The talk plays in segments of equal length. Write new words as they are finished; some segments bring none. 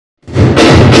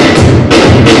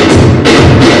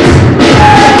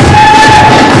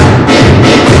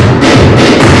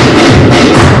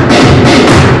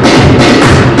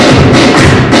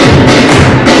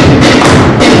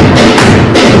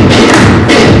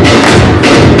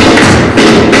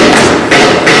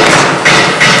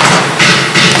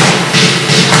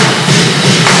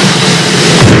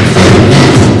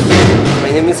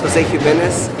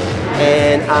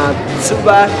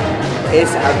Zumba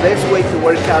is a best way to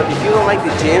work out. If you don't like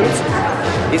the gyms,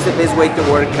 it's the best way to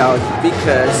work out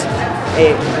because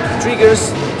it triggers,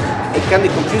 it kind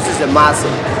of confuses the muscle.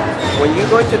 When you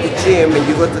go to the gym and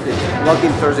you go to the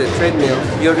walking towards the treadmill,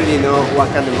 you already know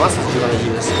what kind of muscles you're gonna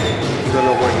use. You're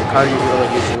gonna work your cardio, you're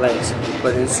gonna use your legs.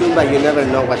 But in Zumba, you never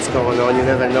know what's going on. You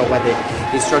never know what the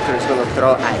instructor is gonna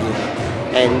throw at you.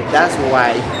 And that's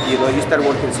why, you know, you start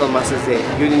working some muscles that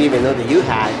you didn't even know that you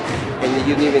had, and that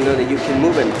you didn't even know that you can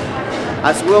move them.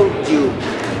 As well, you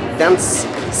dance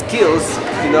skills,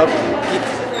 you know, get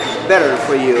better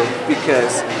for you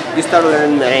because you start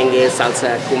learning merengue,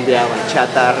 salsa, cumbia,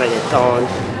 bachata, reggaeton,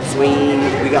 swing.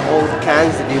 We got all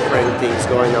kinds of different things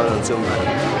going on Zumba.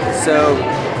 So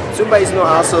Zumba is not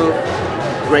also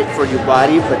great for your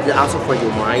body, but also for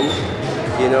your mind.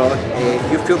 You know,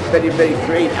 you feel very, very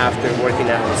great after working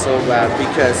out on Zumba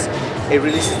because it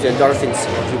releases the endorphins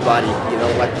of your body. You know,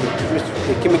 what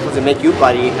the chemicals that make your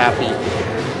body happy.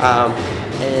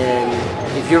 And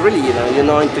if you're really, you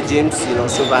know, into gyms, you know,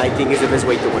 Zumba I think is the best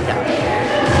way to work out.